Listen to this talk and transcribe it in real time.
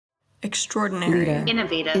extraordinary, leader,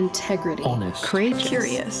 innovative, integrity, honest, courageous,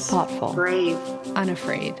 curious, thoughtful, brave,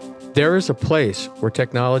 unafraid. There is a place where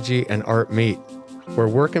technology and art meet, where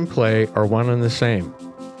work and play are one and the same.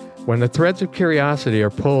 When the threads of curiosity are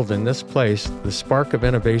pulled in this place, the spark of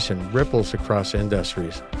innovation ripples across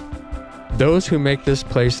industries. Those who make this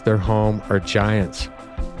place their home are giants,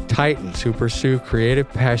 titans who pursue creative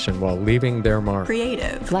passion while leaving their mark.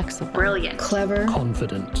 creative, Flexible, brilliant, clever,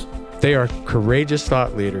 Confident. They are courageous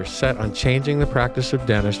thought leaders set on changing the practice of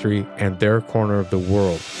dentistry and their corner of the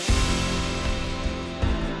world.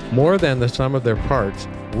 More than the sum of their parts,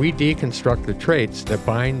 we deconstruct the traits that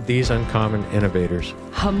bind these uncommon innovators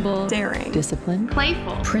humble, daring, disciplined,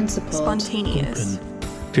 playful, principled, spontaneous,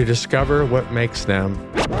 to discover what makes them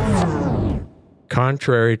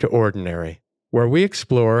contrary to ordinary, where we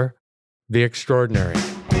explore the extraordinary.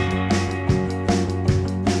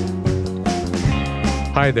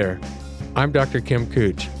 Hi there, I'm Dr. Kim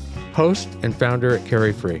Cooch, host and founder at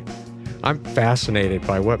Carefree. I'm fascinated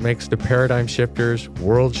by what makes the paradigm shifters,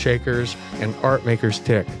 world shakers, and art makers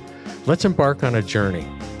tick. Let's embark on a journey.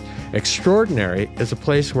 Extraordinary is a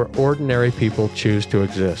place where ordinary people choose to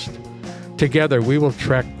exist. Together, we will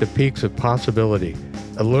trek the peaks of possibility,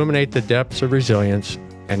 illuminate the depths of resilience,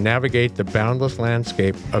 and navigate the boundless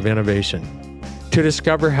landscape of innovation. To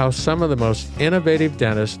discover how some of the most innovative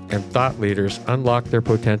dentists and thought leaders unlocked their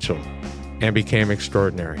potential and became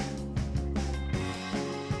extraordinary.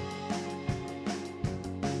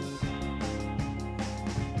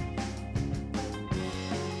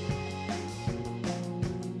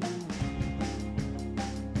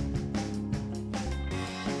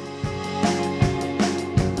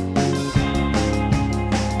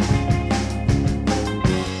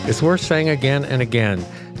 It's worth saying again and again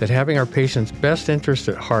that having our patients' best interest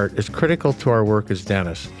at heart is critical to our work as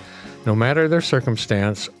dentists, no matter their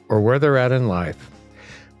circumstance or where they're at in life.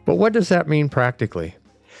 But what does that mean practically?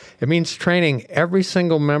 It means training every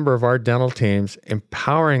single member of our dental teams,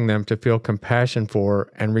 empowering them to feel compassion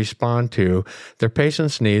for and respond to their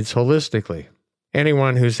patients' needs holistically.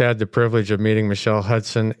 Anyone who's had the privilege of meeting Machell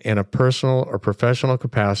Hudson in a personal or professional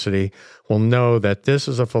capacity will know that this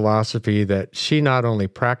is a philosophy that she not only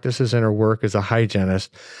practices in her work as a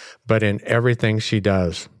hygienist, but in everything she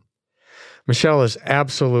does. Machell is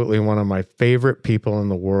absolutely one of my favorite people in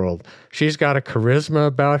the world. She's got a charisma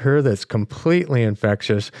about her that's completely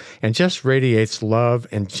infectious and just radiates love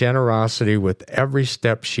and generosity with every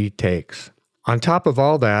step she takes. On top of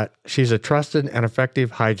all that, she's a trusted and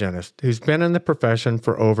effective hygienist who's been in the profession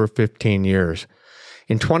for over 15 years.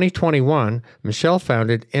 In 2021, Machell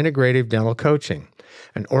founded Integrative Dental Coaching,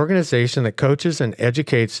 an organization that coaches and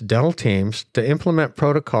educates dental teams to implement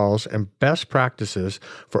protocols and best practices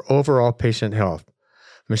for overall patient health.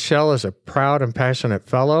 Machell is a proud and passionate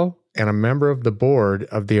fellow and a member of the board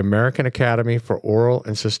of the American Academy for Oral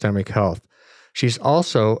and Systemic Health. She's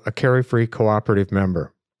also a Carefree cooperative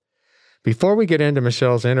member. Before we get into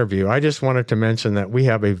Machell's interview, I just wanted to mention that we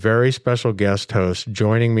have a very special guest host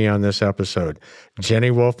joining me on this episode,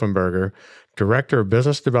 Jenny Wolfenberger, Director of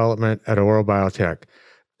Business Development at Oral Biotech.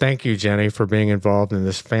 Thank you, Jenny, for being involved in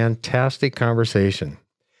this fantastic conversation.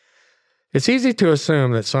 It's easy to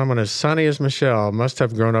assume that someone as sunny as Machell must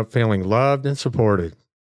have grown up feeling loved and supported.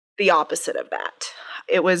 The opposite of that.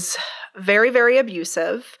 It was very, very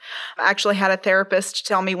abusive. I actually had a therapist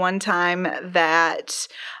tell me one time that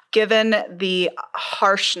given the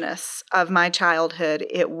harshness of my childhood,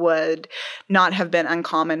 it would not have been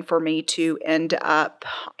uncommon for me to end up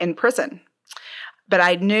in prison. But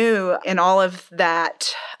I knew in all of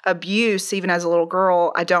that abuse, even as a little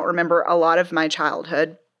girl, I don't remember a lot of my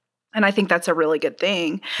childhood. And I think that's a really good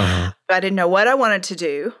thing. But I didn't know what I wanted to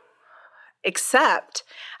do, except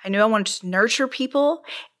I knew I wanted to nurture people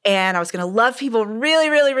and I was going to love people really,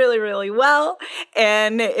 really, really, really well.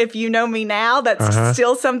 And if you know me now, that's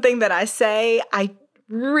still something that I say. I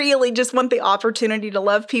really just want the opportunity to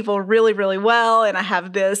love people really, really well. And I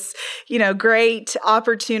have this, great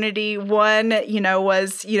opportunity. One,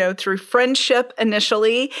 was, through friendship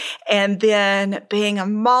initially, and then being a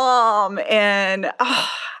mom. And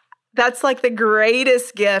that's like the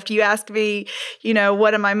greatest gift. You asked me,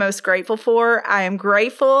 what am I most grateful for? I am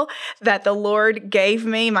grateful that the Lord gave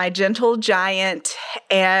me my gentle giant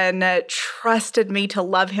and trusted me to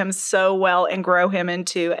love him so well and grow him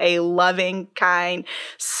into a loving, kind,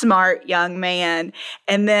 smart young man.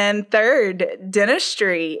 And then third,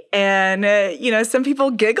 dentistry. And, some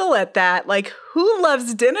people giggle at that, like, who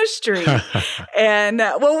loves dentistry? And,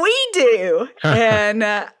 well, we do.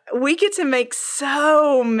 And we get to make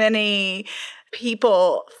so many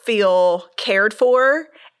people feel cared for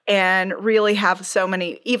and really have so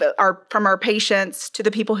many, even from our patients to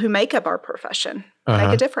the people who make up our profession,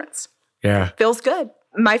 make a difference. Yeah. Feels good.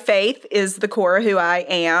 My faith is the core of who I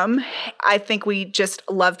am. I think we just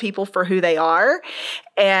love people for who they are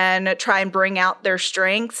and try and bring out their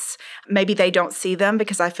strengths. Maybe they don't see them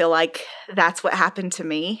because I feel like that's what happened to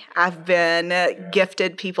me. I've been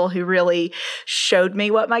gifted people who really showed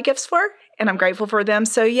me what my gifts were, and I'm grateful for them.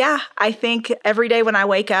 So yeah, I think every day when I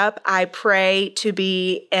wake up, I pray to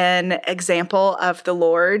be an example of the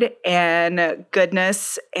Lord and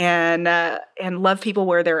goodness and love people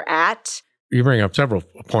where they're at. You bring up several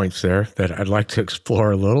points there that I'd like to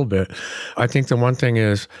explore a little bit. I think the one thing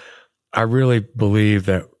is, I really believe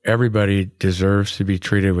that everybody deserves to be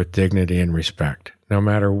treated with dignity and respect, no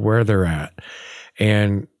matter where they're at.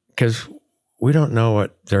 And because we don't know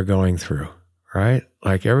what they're going through, right?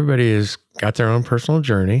 Like everybody has got their own personal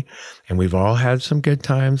journey, and we've all had some good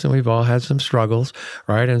times and we've all had some struggles,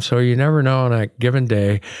 right? And so you never know on a given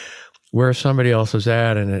day where somebody else is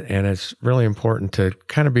at, and it's really important to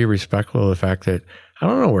kind of be respectful of the fact that I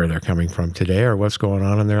don't know where they're coming from today or what's going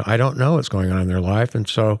on in their, I don't know what's going on in their life. And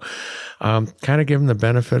so kind of give them the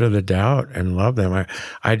benefit of the doubt and love them.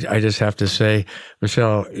 I just have to say,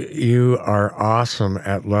 Machell, you are awesome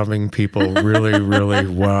at loving people really, really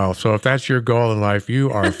well. So if that's your goal in life,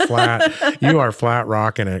 you are flat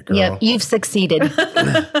rocking it, girl. Yep, you've succeeded.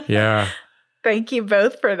 Yeah. Thank you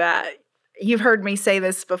both for that. You've heard me say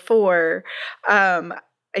this before. I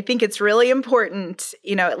think it's really important,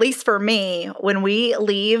 at least for me, when we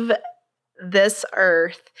leave this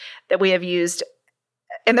earth, that we have used,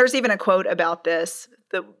 and there's even a quote about this,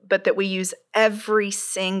 but that we use every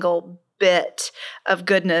single bit of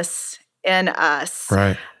goodness in us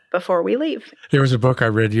before we leave. There was a book I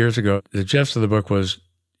read years ago. The gist of the book was,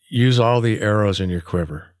 use all the arrows in your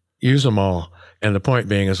quiver. Use them all. And the point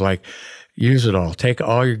being is like, use it all. Take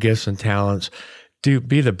all your gifts and talents.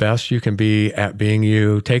 Be the best you can be at being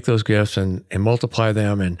you. Take those gifts and multiply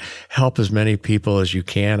them and help as many people as you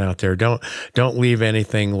can out there. Don't leave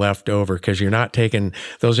anything left over, because you're not taking,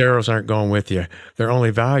 those arrows aren't going with you. Their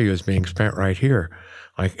only value is being spent right here,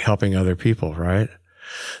 like helping other people, right?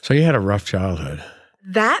 So you had a rough childhood.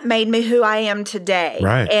 That made me who I am today.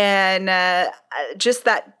 Right. And just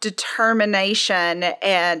that determination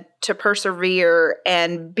and to persevere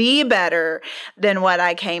and be better than what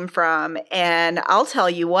I came from. And I'll tell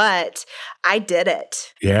you what, I did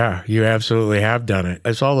it. Yeah, you absolutely have done it.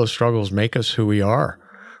 It's all those struggles make us who we are,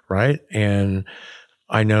 right? And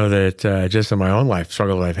I know that just in my own life,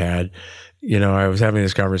 struggles I've had, I was having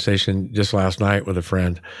this conversation just last night with a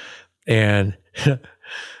friend, and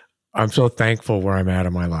I'm so thankful where I'm at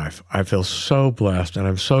in my life. I feel so blessed, and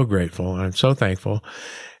I'm so grateful, and I'm so thankful.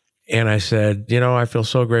 And I said, I feel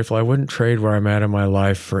so grateful. I wouldn't trade where I'm at in my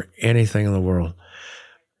life for anything in the world.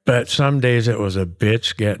 But some days it was a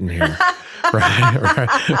bitch getting here.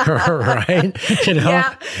 right?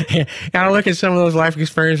 Yeah. And I look at some of those life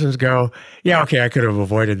experiences and go, yeah, okay, I could have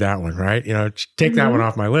avoided that one, right? Take that one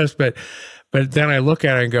off my list. But then I look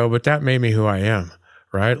at it and go, but that made me who I am,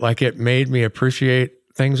 right? Like it made me appreciate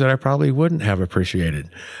things that I probably wouldn't have appreciated.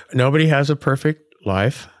 Nobody has a perfect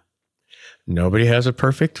life. Nobody has a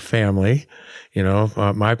perfect family.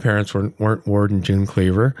 My parents weren't Ward and June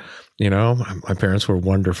Cleaver. My parents were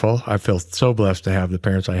wonderful. I feel so blessed to have the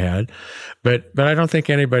parents I had. But I don't think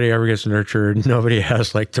anybody ever gets nurtured. Nobody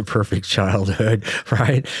has like the perfect childhood,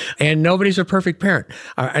 right? And nobody's a perfect parent.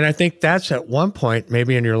 And I think that's at one point,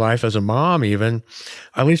 maybe in your life as a mom even,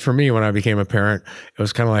 at least for me when I became a parent, it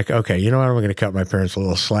was kind of like, okay, I'm going to cut my parents a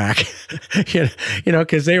little slack,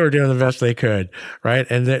 because they were doing the best they could, right?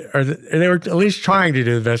 And they were at least trying to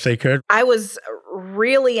do the best they could. I was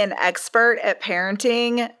really an expert at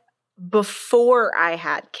parenting before I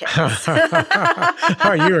had kids. you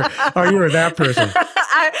were that person.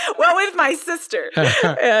 With my sister.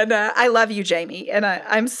 And I love you, Jamie. And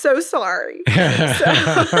I'm so sorry.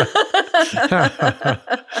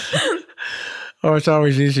 Oh, it's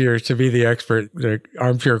always easier to be the expert, the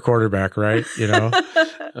armchair quarterback, right?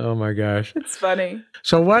 Oh my gosh. It's funny.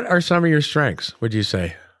 So what are some of your strengths, would you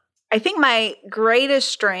say? I think my greatest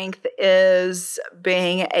strength is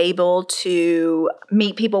being able to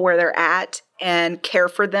meet people where they're at and care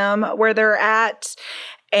for them where they're at,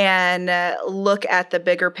 and look at the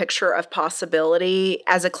bigger picture of possibility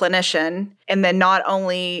as a clinician, and then not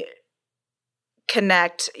only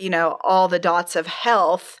connect, all the dots of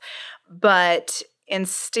health, but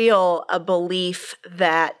instill a belief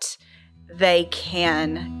that they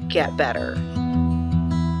can get better.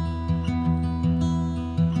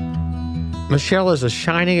 Machell is a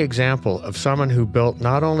shining example of someone who built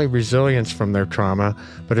not only resilience from their trauma,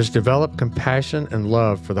 but has developed compassion and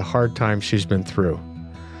love for the hard times she's been through.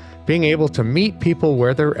 Being able to meet people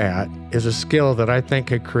where they're at is a skill that I think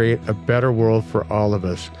could create a better world for all of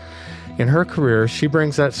us. In her career, she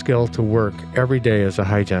brings that skill to work every day as a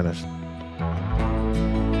hygienist.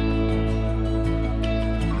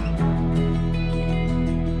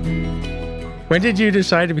 When did you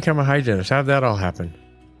decide to become a hygienist? How did that all happen?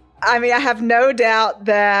 I mean, I have no doubt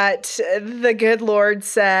that the good Lord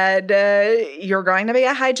said, you're going to be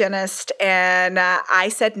a hygienist. And I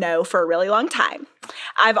said no for a really long time.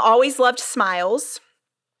 I've always loved smiles.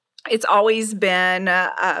 It's always been,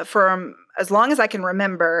 from as long as I can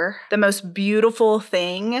remember, the most beautiful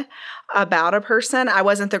thing about a person. I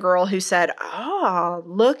wasn't the girl who said, oh,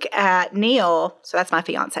 look at Neil. So that's my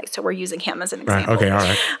fiance. So we're using him as an example. Right. Okay. All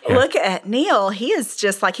right. Yeah. Look at Neil. He is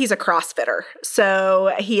just like, he's a CrossFitter.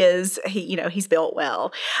 So he's built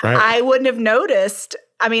well. Right. I wouldn't have noticed.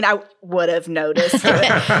 I mean, I would have noticed.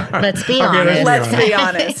 Let's be honest. Let's be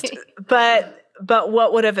honest. But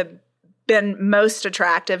what would have been most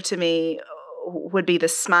attractive to me would be the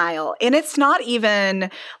smile. And it's not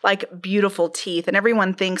even like beautiful teeth. And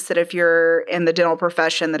everyone thinks that if you're in the dental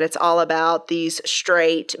profession, that it's all about these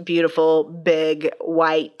straight, beautiful, big,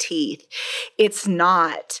 white teeth. It's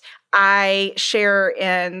not. I share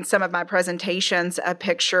in some of my presentations a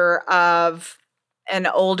picture of an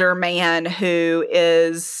older man who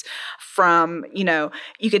is from, you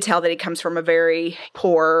could tell that he comes from a very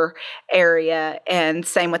poor area, and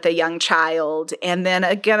same with a young child. And then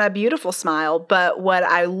again, a beautiful smile. But what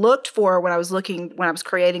I looked for when I was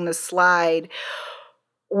creating this slide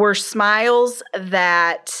were smiles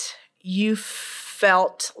that you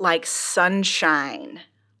felt like sunshine.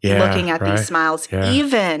 Looking at these smiles,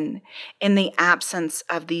 even in the absence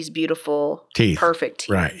of these beautiful teeth, perfect teeth.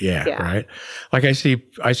 Right. Yeah. Right. Like I see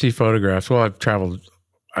photographs. Well,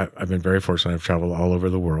 I've been very fortunate. I've traveled all over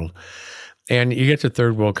the world, and you get to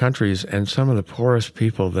third world countries, and some of the poorest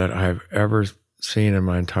people that I've ever seen in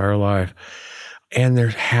my entire life, and they're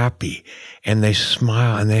happy, and they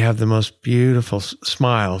smile, and they have the most beautiful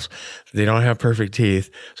smiles. They don't have perfect teeth.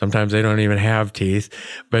 Sometimes they don't even have teeth,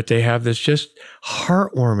 but they have this just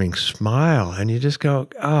heartwarming smile, and you just go,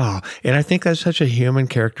 oh. And I think that's such a human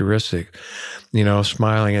characteristic,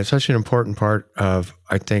 smiling. It's such an important part of,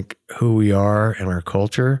 I think, who we are and our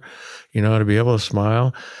culture, to be able to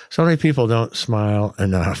smile. So many people don't smile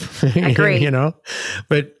enough, Agree.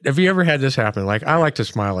 But have you ever had this happen? Like, I like to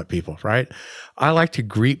smile at people, right? I like to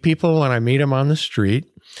greet people when I meet them on the street.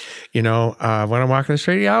 When I'm walking the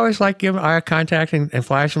street, I always like give eye contact and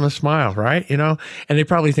flash them a smile, right? And they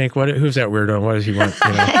probably think, who's that weirdo? What does he want?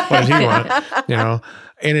 What does he want?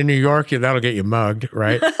 And in New York, that'll get you mugged,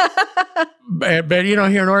 right? But here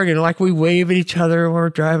in Oregon, like, we wave at each other when we're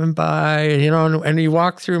driving by, and you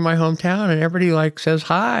walk through my hometown and everybody says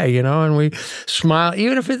hi, and we smile.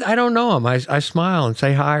 Even if I don't know them, I smile and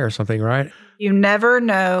say hi or something, right? You never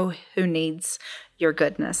know who needs your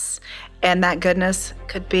goodness. And that goodness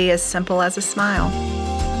could be as simple as a smile.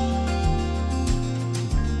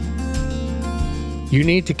 You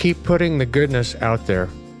need to keep putting the goodness out there.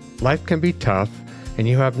 Life can be tough, and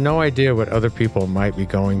you have no idea what other people might be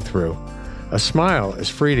going through. A smile is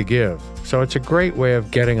free to give, so it's a great way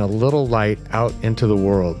of getting a little light out into the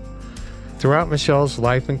world. Throughout Machell's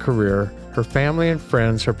life and career, her family and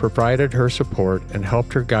friends have provided her support and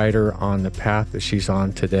helped her guide her on the path that she's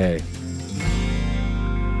on today.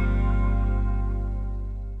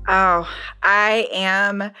 Oh, I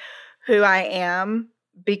am who I am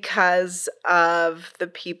because of the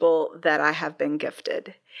people that I have been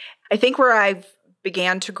gifted. I think where I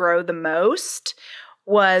began to grow the most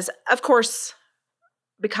was, of course,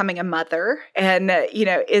 becoming a mother. And,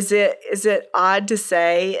 is it odd to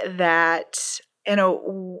say that in a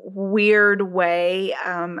weird way,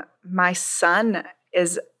 my son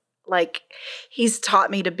is he's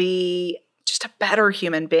taught me to be just a better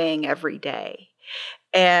human being every day.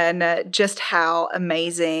 And just how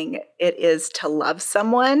amazing it is to love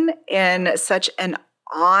someone in such an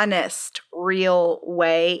honest, real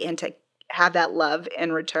way, and to have that love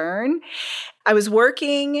in return. I was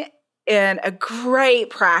working in a great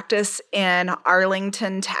practice in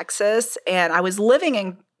Arlington, Texas, and I was living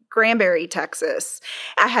in Granbury, Texas.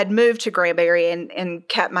 I had moved to Granbury and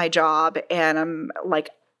kept my job, and I'm like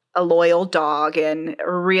a loyal dog and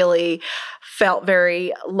really felt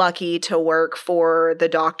very lucky to work for the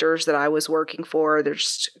doctors that I was working for. They're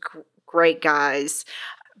just great guys.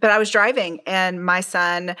 But I was driving, and my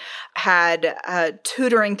son had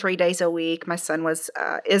tutoring 3 days a week. My son is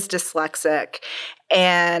dyslexic,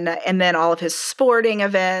 and then all of his sporting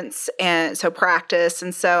events, and so practice.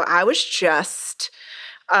 And so I was just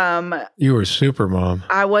you were super mom.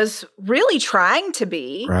 I was really trying to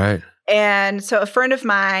be. Right. And so a friend of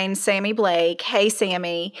mine, Sammy Blake, hey,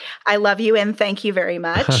 Sammy, I love you and thank you very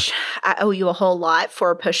much. I owe you a whole lot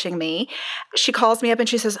for pushing me. She calls me up and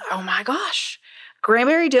she says, oh my gosh,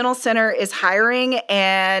 Granbury Dental Center is hiring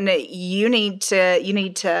and you need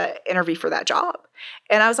to interview for that job.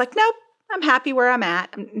 And I was like, nope. I'm happy where I'm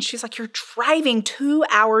at. And she's like, you're driving 2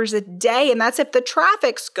 hours a day, and that's if the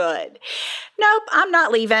traffic's good. Nope, I'm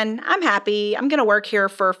not leaving. I'm happy. I'm going to work here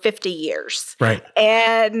for 50 years. Right.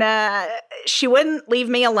 And she wouldn't leave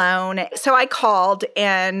me alone. So I called,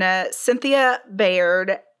 and Cynthia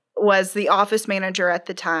Baird was the office manager at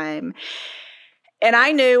the time. And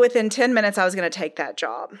I knew within 10 minutes I was going to take that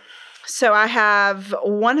job. So I have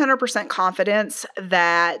 100% confidence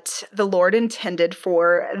that the Lord intended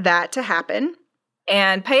for that to happen.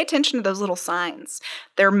 And pay attention to those little signs.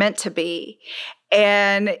 They're meant to be.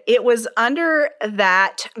 And it was under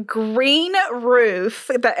that green roof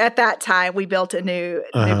that at that time we built a new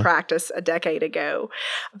practice a decade ago.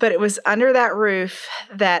 But it was under that roof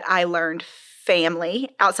that I learned family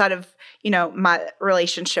outside of, my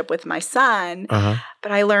relationship with my son.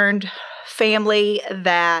 But I learned family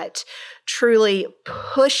that truly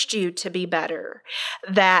pushed you to be better,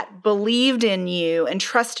 that believed in you and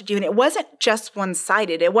trusted you. And it wasn't just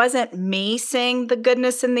one-sided. It wasn't me seeing the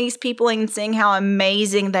goodness in these people and seeing how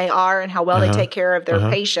amazing they are and how well they take care of their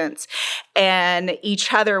patients and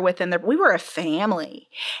each other we were a family.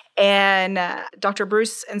 And Dr.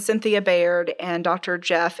 Bruce and Cynthia Baird and Dr.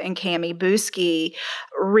 Jeff and Cammie Boosky,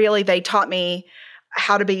 really, they taught me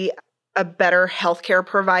how to be a better healthcare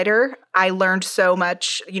provider. I learned so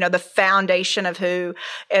much, the foundation of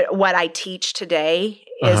what I teach today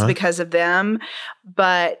is because of them,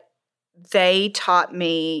 but they taught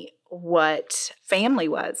me what family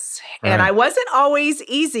was. Right. And I wasn't always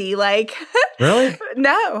easy. Really?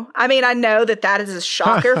 No. I mean, I know that is a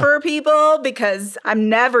shocker for people because I'm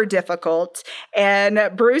never difficult.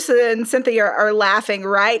 And Bruce and Cynthia are laughing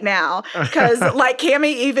right now because like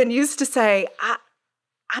Cammie even used to say,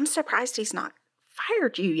 I'm surprised he's not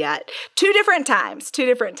fired you yet. Two different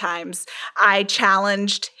times I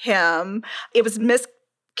challenged him. It was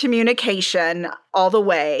miscommunication all the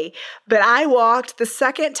way. But I walked the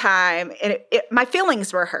second time and my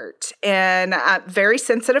feelings were hurt. And I'm a very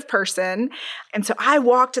sensitive person. And so I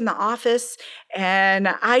walked in the office and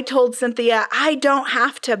I told Cynthia, I don't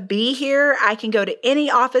have to be here. I can go to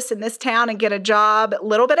any office in this town and get a job. A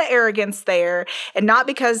little bit of arrogance there. And not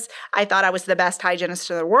because I thought I was the best hygienist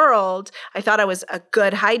in the world. I thought I was a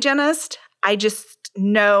good hygienist. I just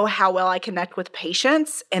know how well I connect with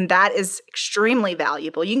patients, and that is extremely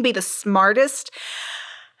valuable. You can be the smartest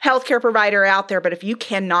healthcare provider out there, but if you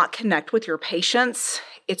cannot connect with your patients,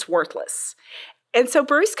 it's worthless. And so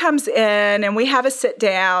Bruce comes in and we have a sit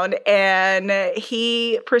down and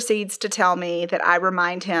he proceeds to tell me that I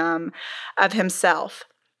remind him of himself.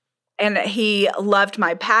 And he loved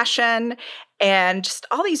my passion and just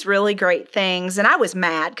all these really great things. And I was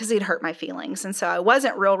mad because he'd hurt my feelings. And so I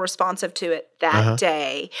wasn't real responsive to it that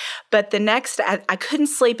day. But the next, I couldn't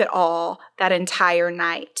sleep at all that entire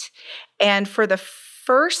night. And for the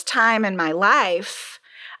first time in my life,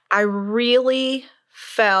 I really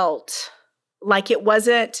felt like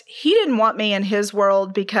he didn't want me in his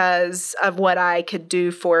world because of what I could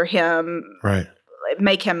do for him, right?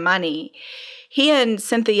 Make him money. He and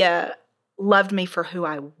Cynthia loved me for who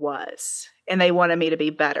I was, and they wanted me to be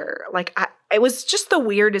better. It was just the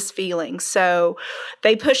weirdest feeling. So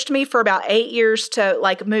they pushed me for about 8 years to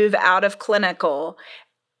move out of clinical,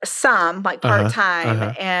 some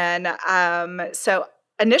part-time. And so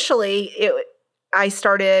initially I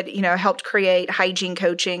started, helped create hygiene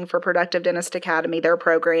coaching for Productive Dentist Academy, their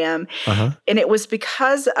program. And it was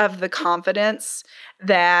because of the confidence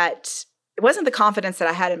it wasn't the confidence that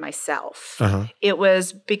I had in myself. It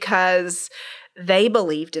was because they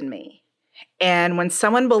believed in me. And when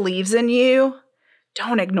someone believes in you,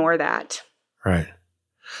 don't ignore that. Right.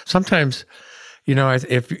 Sometimes,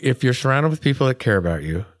 if you're surrounded with people that care about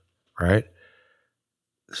you, right?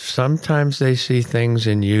 Sometimes they see things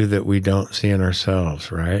in you that we don't see in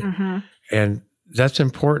ourselves, right? And that's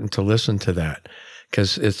important to listen to that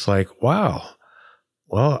because it's like, wow,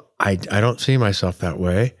 well, I don't see myself that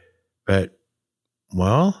way. But,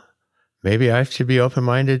 well, maybe I should be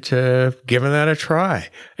open-minded to giving that a try.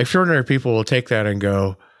 Extraordinary people will take that and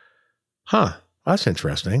go, that's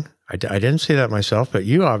interesting. I didn't see that myself, but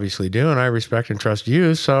you obviously do, and I respect and trust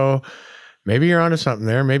you. So maybe you're onto something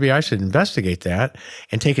there. Maybe I should investigate that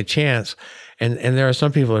and take a chance. And there are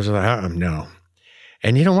some people that are like, no.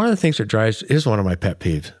 And one of the things that is one of my pet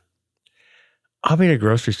peeves. I'll be at a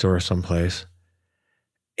grocery store or someplace,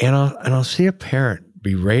 and I'll see a parent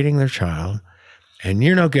berating their child, and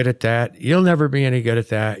you're no good at that. You'll never be any good at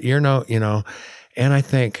that. And I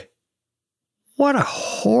think, what a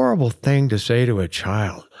horrible thing to say to a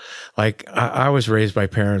child. Like, I was raised by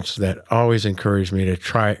parents that always encouraged me to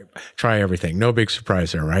try everything. No big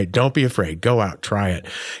surprise there, right? Don't be afraid. Go out, try it.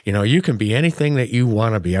 You can be anything that you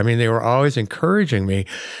want to be. I mean, they were always encouraging me.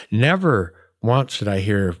 Never once did I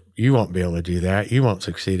hear, you won't be able to do that. You won't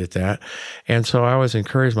succeed at that. And so I was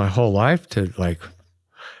encouraged my whole life to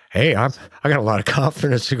hey, I got a lot of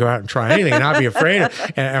confidence to go out and try anything and not be afraid.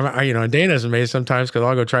 And Dana's amazed sometimes because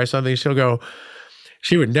I'll go try something. She'll go,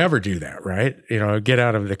 she would never do that, right? Get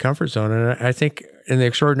out of the comfort zone. And I think in the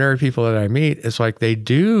extraordinary people that I meet, it's like they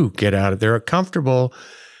do get out of, they're comfortable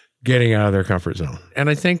getting out of their comfort zone. And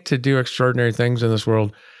I think to do extraordinary things in this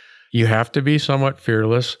world, you have to be somewhat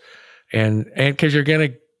fearless and because you're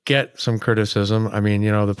going to get some criticism. I mean,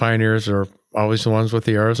 the pioneers are always the ones with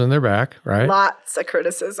the arrows in their back, right? Lots of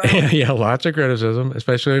criticism. Yeah, lots of criticism,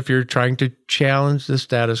 especially if you're trying to challenge the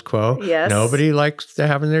status quo. Yes. Nobody likes to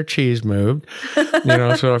having their cheese moved.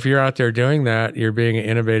 So if you're out there doing that, you're being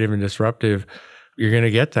innovative and disruptive, you're going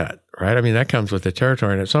to get that, right? I mean, that comes with the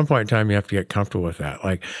territory. And at some point in time, you have to get comfortable with that.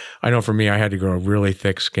 Like, I know for me, I had to grow a really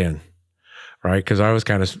thick skin, right? Because I was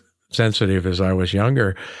kind of sensitive as I was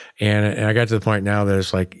younger. And I got to the point now that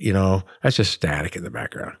it's like, that's just static in the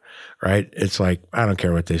background, right? It's like, I don't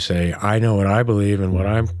care what they say. I know what I believe and what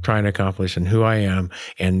I'm trying to accomplish and who I am.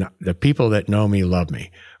 And the people that know me love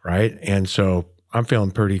me, right? And so I'm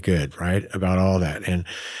feeling pretty good, right, about all that. And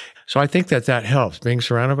so I think that helps, being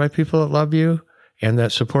surrounded by people that love you and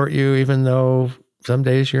that support you, even though some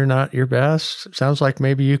days you're not your best. Sounds like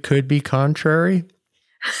maybe you could be contrary.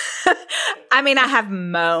 I mean, I have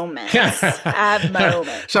moments.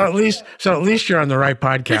 So at least you're on the right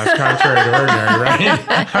podcast, contrary to ordinary,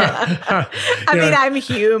 right? I mean, I'm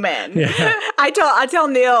human. Yeah. I tell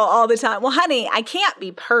Neil all the time, well, honey, I can't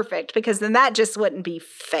be perfect because then that just wouldn't be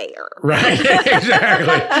fair. Right, exactly.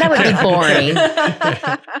 That would be boring.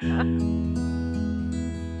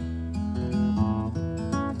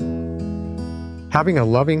 Having a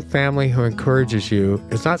loving family who encourages you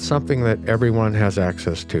is not something that everyone has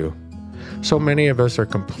access to. So many of us are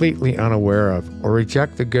completely unaware of or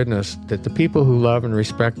reject the goodness that the people who love and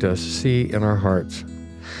respect us see in our hearts.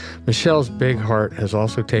 Machell's big heart has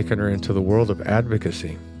also taken her into the world of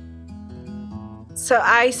advocacy. So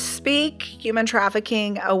I speak human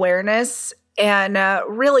trafficking awareness and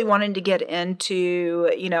really wanting to get into,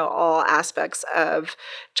 all aspects of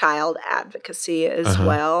child advocacy as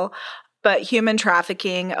well. But human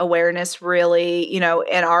trafficking awareness really, in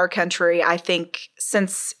our country, I think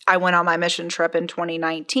since I went on my mission trip in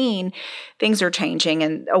 2019, things are changing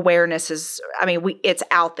and awareness is, it's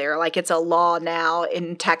out there. Like, it's a law now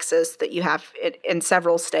in Texas that you have, in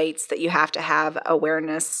several states, that you have to have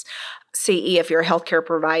awareness. CE, if you're a healthcare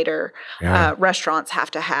provider, restaurants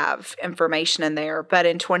have to have information in there. But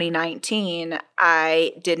in 2019,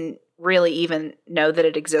 I didn't really even know that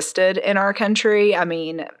it existed in our country. I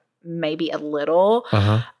mean, maybe a little.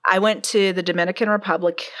 I went to the Dominican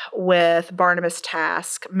Republic with Barnabas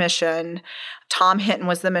Task Mission. Tom Hinton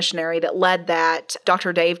was the missionary that led that.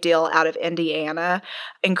 Dr. Dave Deal out of Indiana,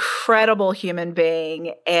 incredible human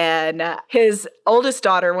being. And his oldest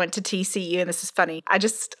daughter went to TCU, and this is funny. I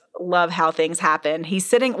just love how things happen.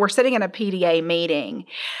 We're sitting in a PDA meeting,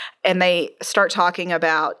 and they start talking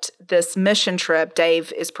about this mission trip.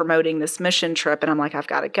 Dave is promoting this mission trip, and I'm like, I've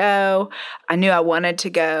got to go. I knew I wanted to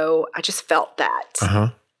go. I just felt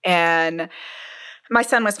that. And my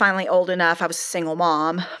son was finally old enough. I was a single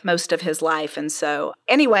mom most of his life. And so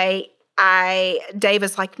anyway, Dave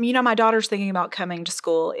is like, my daughter's thinking about coming to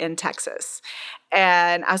school in Texas.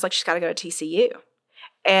 And I was like, she's got to go to TCU.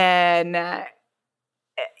 And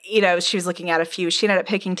she was looking at a few. She ended up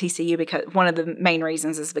picking TCU because one of the main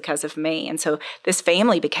reasons is because of me. And so this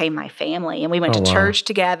family became my family. And we went to church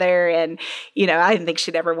together. And, I didn't think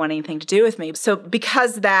she'd ever want anything to do with me. So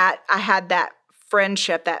because that, I had that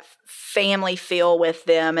friendship, that family feel with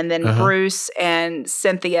them. And then Bruce and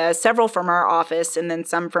Cynthia, several from our office, and then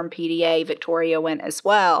some from PDA, Victoria went as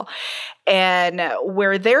well. And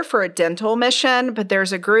we're there for a dental mission, but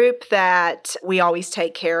there's a group that we always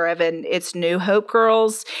take care of, and it's New Hope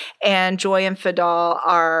Girls. And Joy and Fidal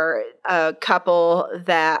are a couple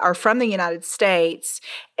that are from the United States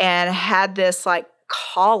and had this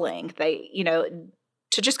calling. They,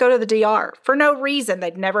 to just go to the DR for no reason.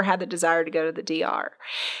 They'd never had the desire to go to the DR.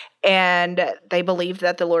 And they believed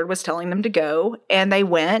that the Lord was telling them to go. And they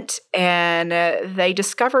went, and they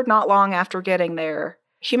discovered not long after getting there,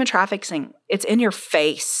 human trafficking. It's in your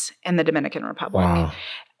face in the Dominican Republic. Wow.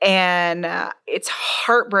 And it's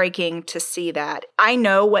heartbreaking to see that. I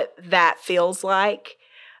know what that feels like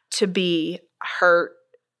to be hurt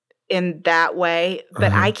in that way,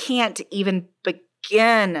 but I can't even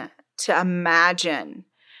begin to imagine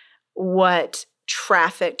what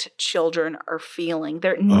trafficked children are feeling.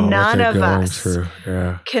 None of us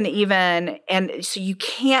can even, and so you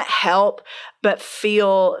can't help but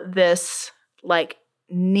feel this like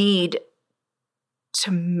need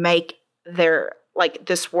to make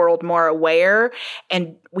this world more aware,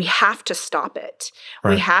 and we have to stop it.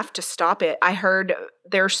 Right. We have to stop it. I heard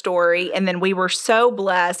their story, and then we were so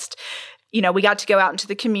blessed. We got to go out into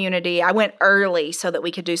the community. I went early so that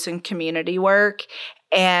we could do some community work,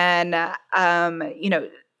 and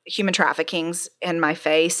human trafficking's in my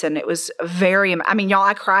face, and it was y'all,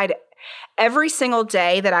 I cried every single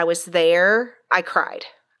day that I was there. I cried.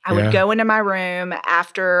 I would go into my room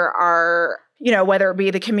after our, whether it be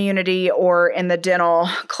the community or in the dental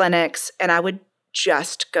clinics, and I would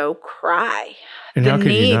just go cry. And how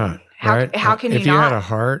could you not? Right? How can you not? If you had a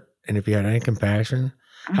heart and if you had any compassion,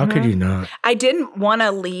 how could you not? I didn't want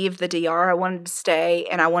to leave the DR. I wanted to stay,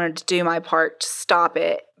 and I wanted to do my part to stop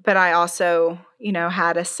it. But I also,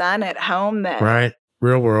 had a son at home that... Right.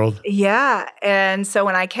 Real world. Yeah. And so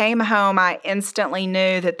when I came home, I instantly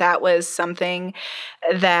knew that was something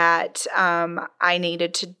that I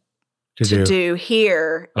needed to do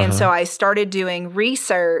here. And so I started doing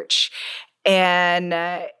research and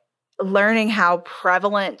learning how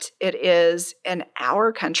prevalent it is in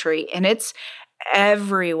our country. And it's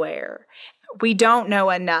everywhere. We don't know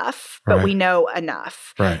enough, but we know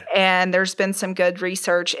enough. Right. And there's been some good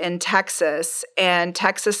research in Texas. And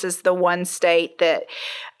Texas is the one state that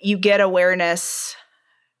you get awareness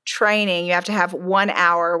training. You have to have 1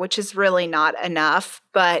 hour, which is really not enough,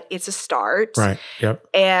 but it's a start. Right. Yep.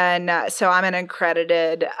 And so I'm an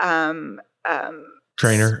accredited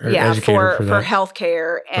trainer, educator for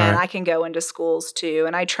healthcare, and I can go into schools too.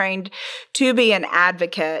 And I trained to be an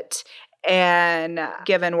advocate. And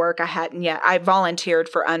given work I hadn't yet, I volunteered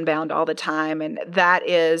for Unbound all the time. And that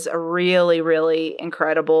is a really, really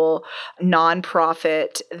incredible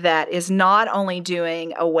nonprofit that is not only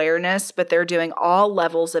doing awareness, but they're doing all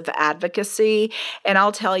levels of advocacy. And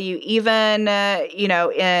I'll tell you, even,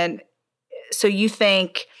 so you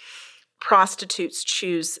think prostitutes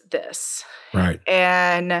choose this. Right.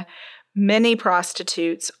 And many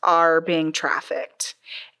prostitutes are being trafficked.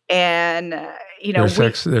 And, they're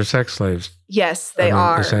sex slaves. Yes, they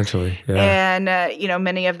are. Essentially, yeah. And,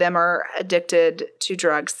 many of them are addicted to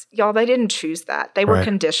drugs. Y'all, they didn't choose that. They were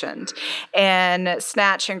conditioned. And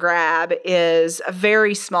snatch and grab is a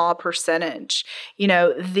very small percentage.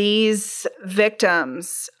 These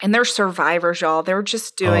victims, and they're survivors, y'all. They're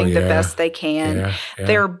just doing the best they can. Yeah.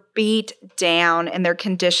 They're beat down, and they're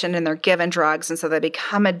conditioned, and they're given drugs, and so they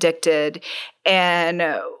become addicted. And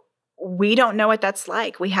we don't know what that's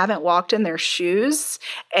like. We haven't walked in their shoes,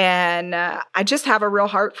 and I just have a real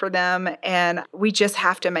heart for them, and we just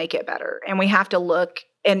have to make it better. And we have to look,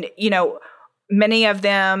 and, many of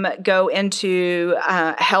them go into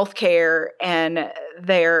healthcare, and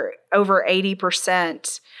they're over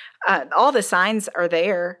 80%. All the signs are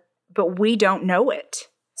there, but we don't know it.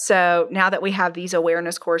 So now that we have these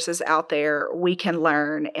awareness courses out there, we can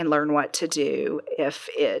learn what to do if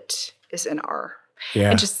it is in our... Yeah.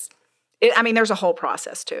 And there's a whole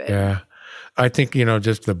process to it. Yeah. I think,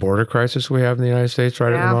 just the border crisis we have in the United States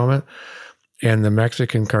at the moment, and the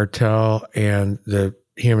Mexican cartel and the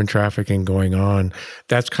human trafficking going on,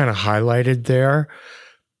 that's kind of highlighted there.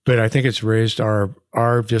 But I think it's raised our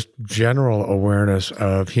just general awareness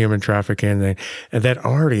of human trafficking, and that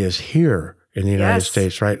already is here in the United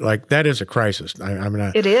States, right? Like, that is a crisis.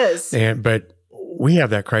 It is. But we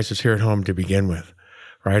have that crisis here at home to begin with,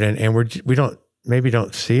 right? And we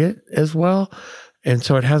don't see it as well. And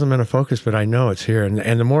so it hasn't been a focus, but I know it's here.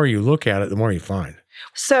 And the more you look at it, the more you find.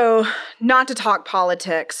 So not to talk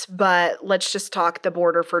politics, but let's just talk the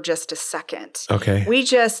border for just a second. Okay.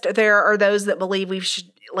 There are those that believe we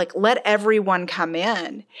should let everyone come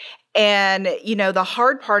in. And, the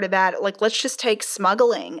hard part of that, let's just take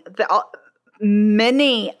smuggling.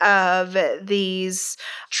 Many of these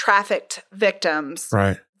trafficked victims,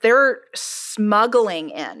 they're smuggling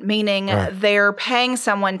in, meaning they're paying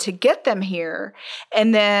someone to get them here,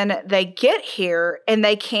 and then they get here and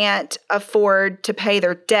they can't afford to pay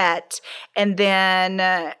their debt, and then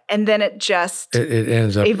it just it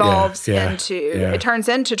ends up evolves it turns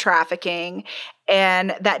into trafficking,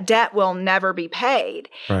 and that debt will never be paid.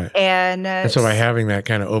 Right. And so by having that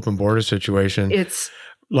kind of open border situation, it's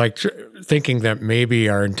like thinking that maybe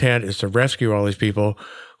our intent is to rescue all these people,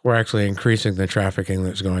 we're actually increasing the trafficking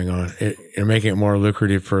that's going on and making it more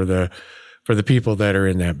lucrative for the people that are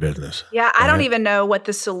in that business. Yeah, right? I don't even know what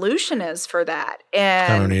the solution is for that.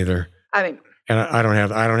 And I don't either. I mean, and I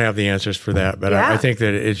don't have the answers for that, but I think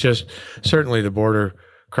that it's just certainly the border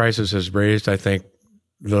crisis has raised, I think,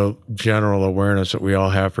 the general awareness that we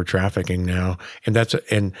all have for trafficking now, and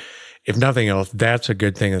if nothing else, that's a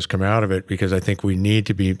good thing that's come out of it, because I think there needs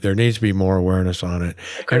to be more awareness on it.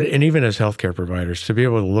 And even as healthcare providers, to be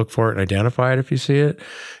able to look for it and identify it if you see it,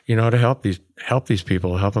 to help these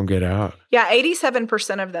people, help them get out. Yeah,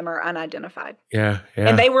 87% of them are unidentified. Yeah.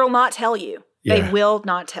 And they will not tell you. Yeah. They will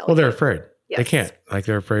not tell you. Well, they're afraid. Yes. They can't.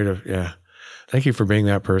 They're afraid of, Thank you for being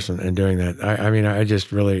that person and doing that. I mean, I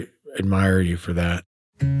just really admire you for that.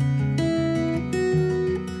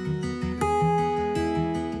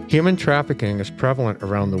 Human trafficking is prevalent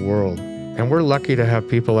around the world, and we're lucky to have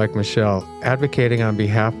people like Machell advocating on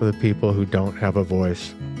behalf of the people who don't have a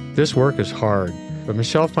voice. This work is hard, but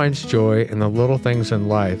Machell finds joy in the little things in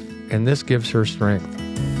life, and this gives her strength.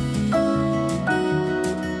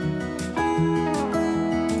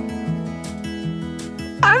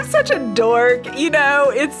 I'm such a dork,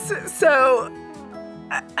 it's so...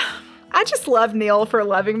 I just love Neil for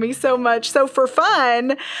loving me so much. So for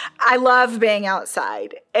fun, I love being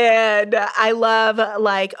outside, and I love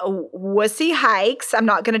wussy hikes. I'm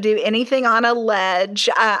not going to do anything on a ledge.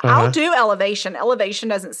 I'll do elevation. Elevation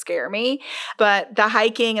doesn't scare me, but the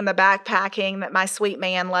hiking and the backpacking that my sweet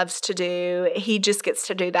man loves to do, he just gets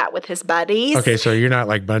to do that with his buddies. Okay, so you're not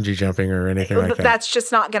like bungee jumping or anything like that. That's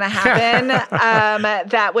just not going to happen.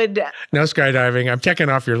 That would... No skydiving. I'm checking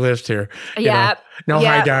off your list here. No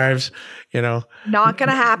high dives, Not going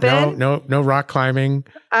to happen. No rock climbing.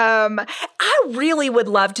 I really would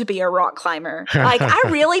love to be a rock climber. I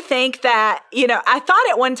really think that, I thought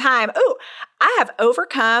at one time, I have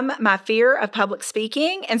overcome my fear of public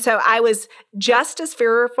speaking. And so I was just as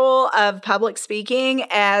fearful of public speaking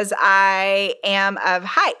as I am of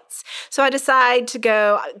heights. So I decided to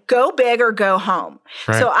go big or go home.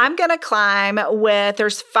 Right. So I'm going to climb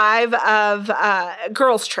there's 5 of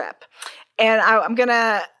girls trip. And I'm going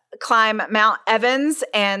to climb Mount Evans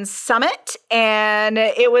and Summit. And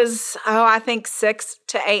it was, I think 6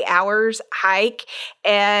 to 8 hours hike.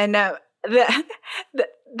 And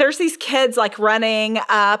there's these kids running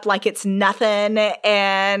up like it's nothing.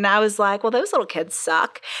 And I was like, well, those little kids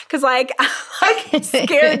suck. Because I'm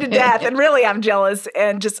scared to death. And really, I'm jealous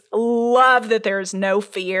and just love that there's no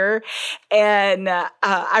fear. And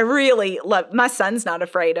I really love, my son's not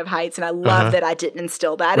afraid of heights. And I love that I didn't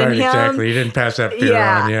instill that in him. Exactly. You didn't pass that fear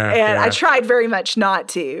on. And I tried very much not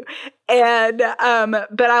to. And,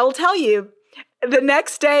 but I will tell you, the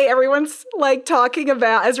next day, everyone's talking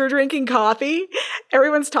about, as we're drinking coffee,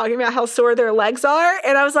 everyone's talking about how sore their legs are.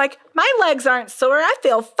 And I was like, my legs aren't sore. I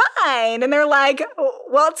feel fine. And they're like,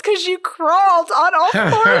 well, it's because you crawled on all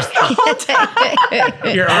fours the whole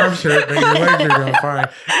time. Your arms hurt, but your legs are doing fine.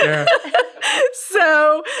 Yeah.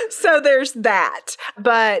 So there's that.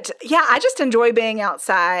 But yeah, I just enjoy being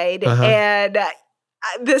outside. And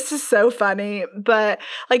this is so funny. But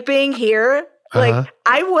being here,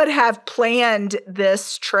 I would have planned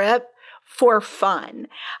this trip for fun.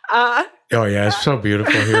 Oh, yeah. It's so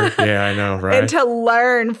beautiful here. Yeah, I know, right? And to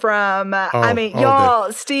learn from,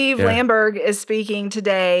 Steve Lamberg is speaking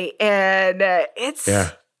today, and it's,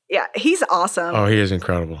 he's awesome. Oh, he is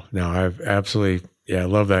incredible. No, I've absolutely, I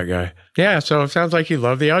love that guy. Yeah, so it sounds like you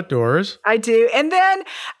love the outdoors. I do. And then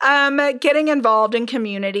getting involved in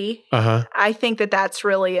community. I think that's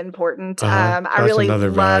really important. I really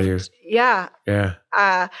loved value. Yeah.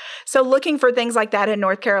 So looking for things like that in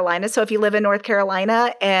North Carolina. So if you live in North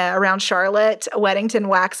Carolina, around Charlotte, Weddington,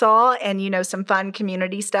 Waxhaw, and some fun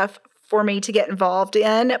community stuff for me to get involved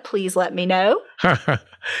in, please let me know.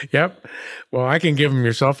 Yep. Well, I can give them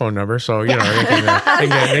your cell phone number, so they can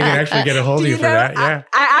actually get a hold of you for that. Yeah.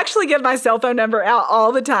 I actually give my cell phone number out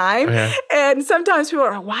all the time, and sometimes people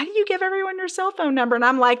are, "Why do you give everyone your cell phone number?" And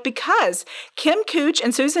I'm like, because Kim Cooch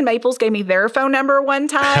and Susan Maples gave me their phone number one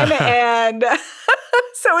time, and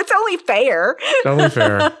so it's only fair. It's only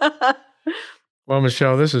fair. Well,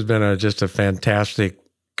 Machell, this has been just a fantastic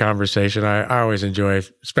conversation. I always enjoy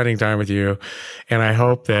spending time with you. And I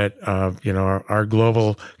hope that, our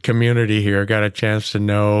global community here got a chance to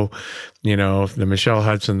know, the Machell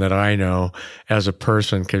Hudson that I know as a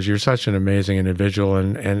person, because you're such an amazing individual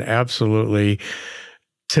and absolutely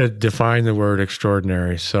to define the word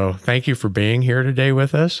extraordinary. So thank you for being here today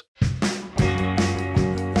with us.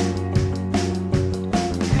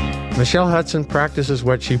 Machell Hudson practices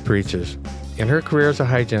what she preaches. In her career as a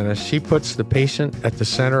hygienist, she puts the patient at the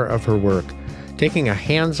center of her work, taking a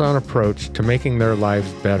hands-on approach to making their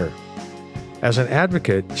lives better. As an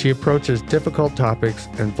advocate, she approaches difficult topics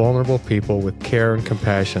and vulnerable people with care and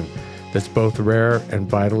compassion that's both rare and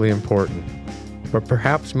vitally important. But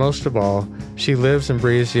perhaps most of all, she lives and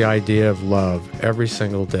breathes the idea of love every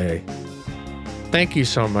single day. Thank you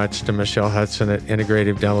so much to Machell Hudson at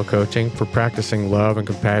Integrative Dental Coaching for practicing love and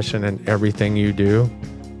compassion in everything you do.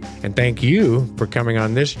 And thank you for coming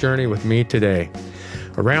on this journey with me today.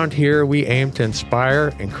 Around here, we aim to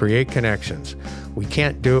inspire and create connections. We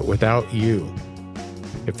can't do it without you.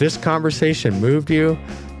 If this conversation moved you,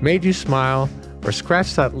 made you smile, or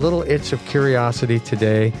scratched that little itch of curiosity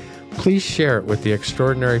today, please share it with the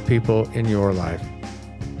extraordinary people in your life.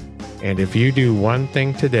 And if you do one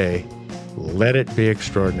thing today, let it be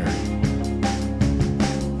extraordinary.